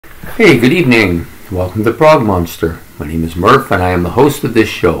Hey, good evening. Welcome to Prog Monster. My name is Murph and I am the host of this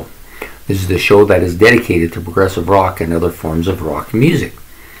show. This is the show that is dedicated to progressive rock and other forms of rock music.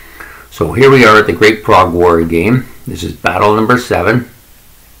 So here we are at the Great Prog War game. This is battle number 7,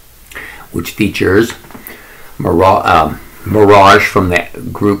 which features Mirage from the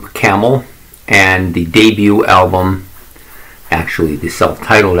group Camel and the debut album, actually the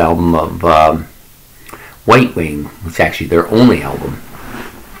self-titled album of White Wing. It's actually their only album.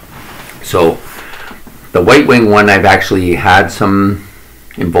 So the White Wing one I've actually had some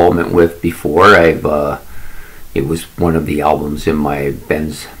involvement with before. It was one of the albums in my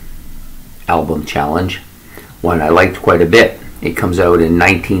Ben's album challenge, one I liked quite a bit. It comes out in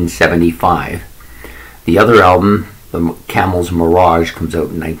 1975. The other album, the Camel's Mirage, comes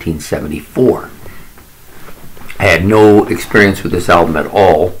out in 1974. I had no experience with this album at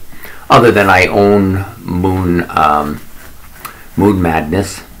all, other than I own Moon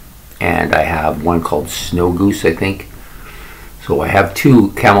Madness, and I have one called Snow Goose, I think. So I have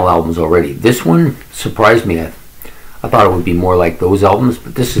 2 Camel albums already. This one surprised me. I thought it would be more like those albums,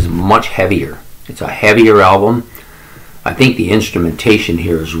 but this is much heavier. It's a heavier album. I think the instrumentation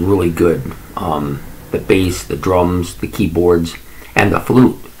here is really good. The bass, the drums, the keyboards, and the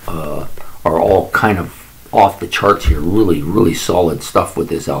flute are all kind of off the charts here. Really, really solid stuff with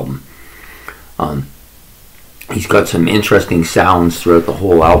this album. He's got some interesting sounds throughout the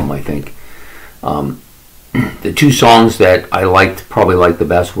whole album, I think. The 2 songs that I probably liked the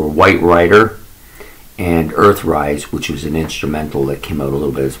best were White Rider and Earthrise, which was an instrumental that came out a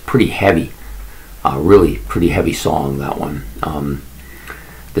little bit. It's pretty heavy. Really pretty heavy song, that one.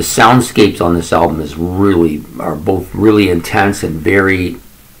 The soundscapes on this album are both really intense and very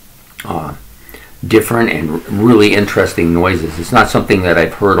different and really interesting noises. It's not something that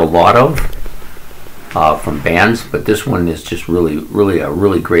I've heard a lot of from bands, but this one is just really a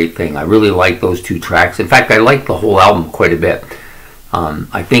really great thing. I really like those 2 tracks. In fact, I like the whole album quite a bit.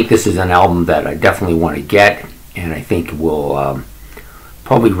 I think this is an album that I definitely want to get, and I think will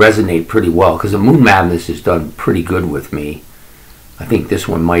probably resonate pretty well, because the Moon Madness has done pretty good with me. I think this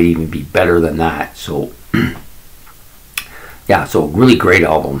one might even be better than that. So yeah, so really great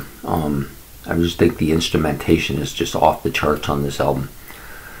album. I just think the instrumentation is just off the charts on this album.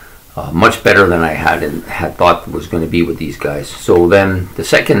 Much better than I had thought was going to be with these guys. So then the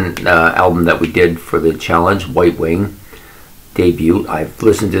second album that we did for the challenge, White Wing debut, I've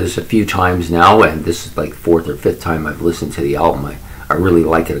listened to this a few times now, and this is like 4th or 5th time I've listened to the album. I really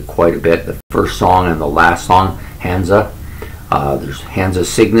like it quite a bit. The first song and the last song, Hansa. There's Hansa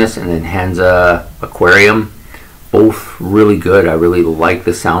Cygnus and then Hansa Aquarium. Both really good. I really like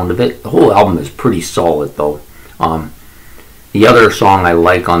the sound of it. The whole album is pretty solid though. The other song I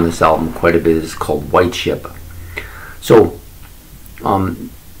like on this album quite a bit is called White Ship. So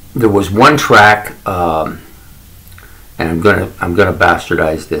there was one track, and I'm gonna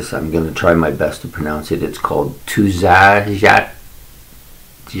bastardize this. I'm gonna try my best to pronounce it. It's called Tuzajatama.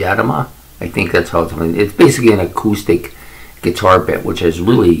 I think that's how it's basically an acoustic guitar bit, which is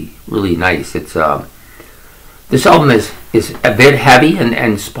really nice. It's this album is a bit heavy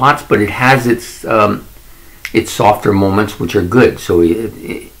and spots, but it has its softer moments, which are good. So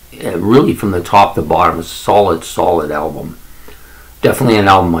it really, from the top to bottom, a solid album. Definitely an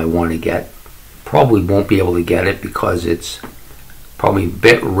album I want to get. Probably won't be able to get it because it's probably a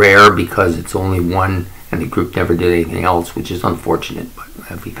bit rare, because it's only one and the group never did anything else, which is unfortunate.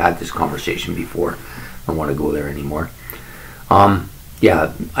 But we've had this conversation before. I don't want to go there anymore.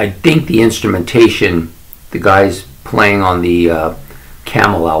 Yeah, I think the instrumentation, the guys playing on the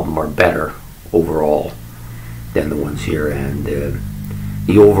Camel album, are better overall than the ones here, and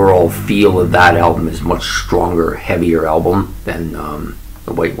the overall feel of that album is much stronger, heavier album than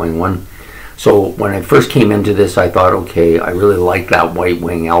the White Wing one. So when I first came into this, I thought, okay, I really like that White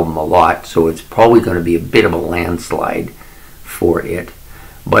Wing album a lot, so it's probably going to be a bit of a landslide for it.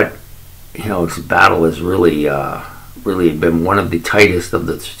 But you know, its battle has really been one of the tightest of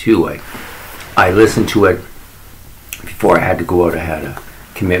the 2. I listened to it before I had to go out. I had a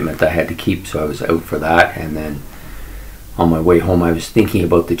commitment that I had to keep, so I was out for that, and then on my way home I was thinking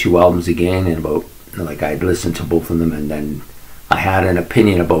about the 2 albums again, and about, like, I'd listened to both of them, and then I had an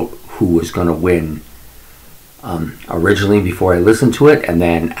opinion about who was going to win originally before I listened to it, and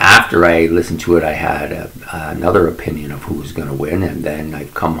then after I listened to it I had another opinion of who was going to win, and then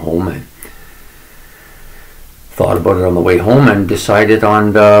I've come home and thought about it on the way home and decided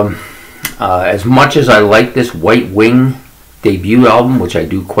on as much as I like this White Wing debut album, which I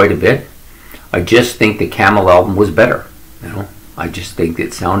do quite a bit, I just think the Camel album was better. You know, I just think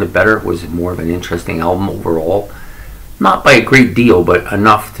it sounded better. It was more of an interesting album overall. not by a great deal, but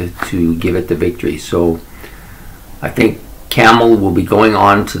enough to give it the victory. So I think Camel will be going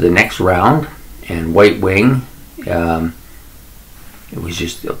on to the next round, and White Wing, it was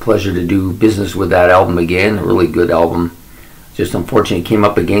just a pleasure to do business with that album again. A really good album. Just unfortunately came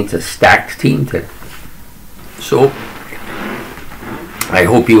up against a stacked team today. So I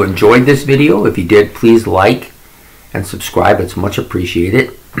hope you enjoyed this video. If you did, please like and subscribe. It's much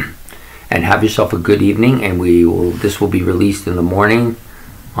appreciated. And have yourself a good evening. And this will be released in the morning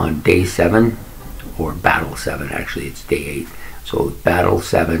on day 7, or battle 7. Actually, it's day 8. So battle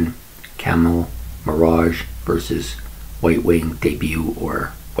 7, Camel Mirage versus White Wing debut,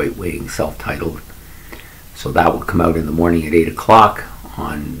 or White Wing self-titled. So that will come out in the morning at 8 o'clock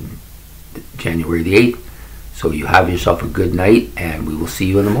on January the 8th. So you have yourself a good night, and we will see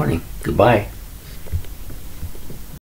you in the morning. Goodbye.